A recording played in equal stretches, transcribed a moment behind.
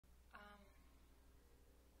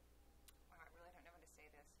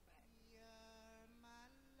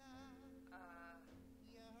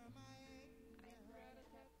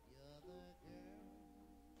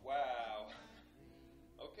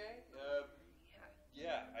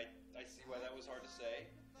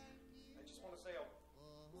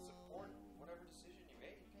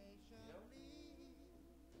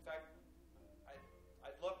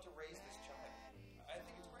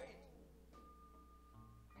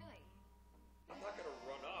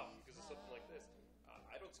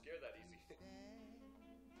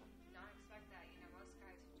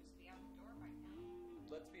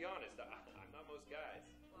let's be honest, I'm not most guys.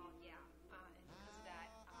 Well, yeah, and because of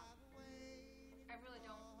that, I really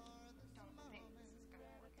don't think this is gonna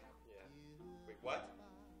work out. Yeah. Wait, what?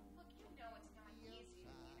 Look, you know it's not easy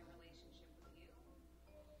to be in a relationship with you.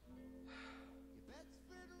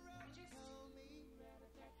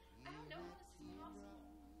 I don't know how this is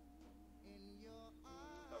possible.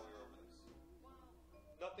 Thought we were over this.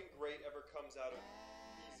 Nothing great ever comes out of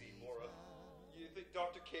easy, Laura. You think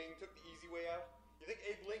Dr. King took the easy way out? You think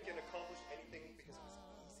Abe Lincoln accomplished anything because it was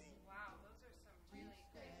easy? Wow, those are some really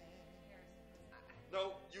great comparisons.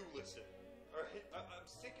 No, you listen. All right, I'm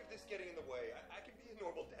sick of this getting in the way. I can be a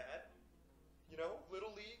normal dad. You know,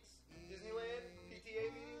 little leagues, Disneyland,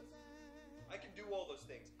 PTA meetings. I can do all those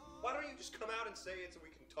things. Why don't you just come out and say it so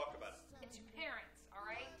we can talk about it? It's your parents, all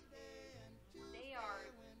right? They are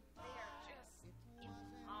just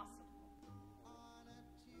impossible.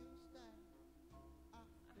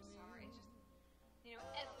 I'm sorry, just,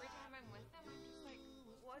 every time I'm with them, I'm just like,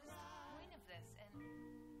 what is the point of this? And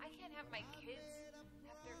I can't have my kids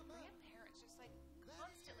have their grandparents just like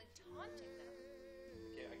constantly taunting them.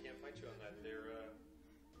 I can't fight you on that. They're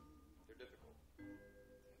difficult.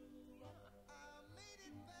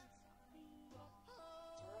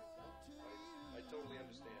 I totally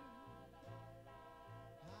understand.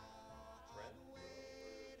 Friend?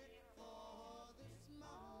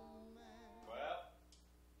 Well,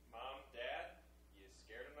 Mom, Dad, you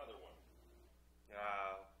scared another one.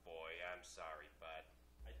 Oh, boy, I'm sorry, bud.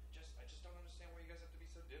 I just don't understand why you guys have to be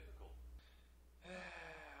so difficult.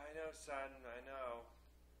 I know, son, I know.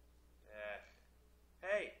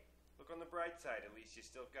 Hey, look on the bright side. At least you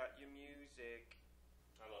still got your music.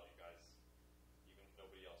 I love you guys, even if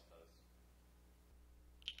nobody else does.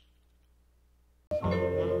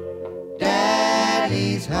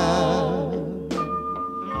 Daddy's home.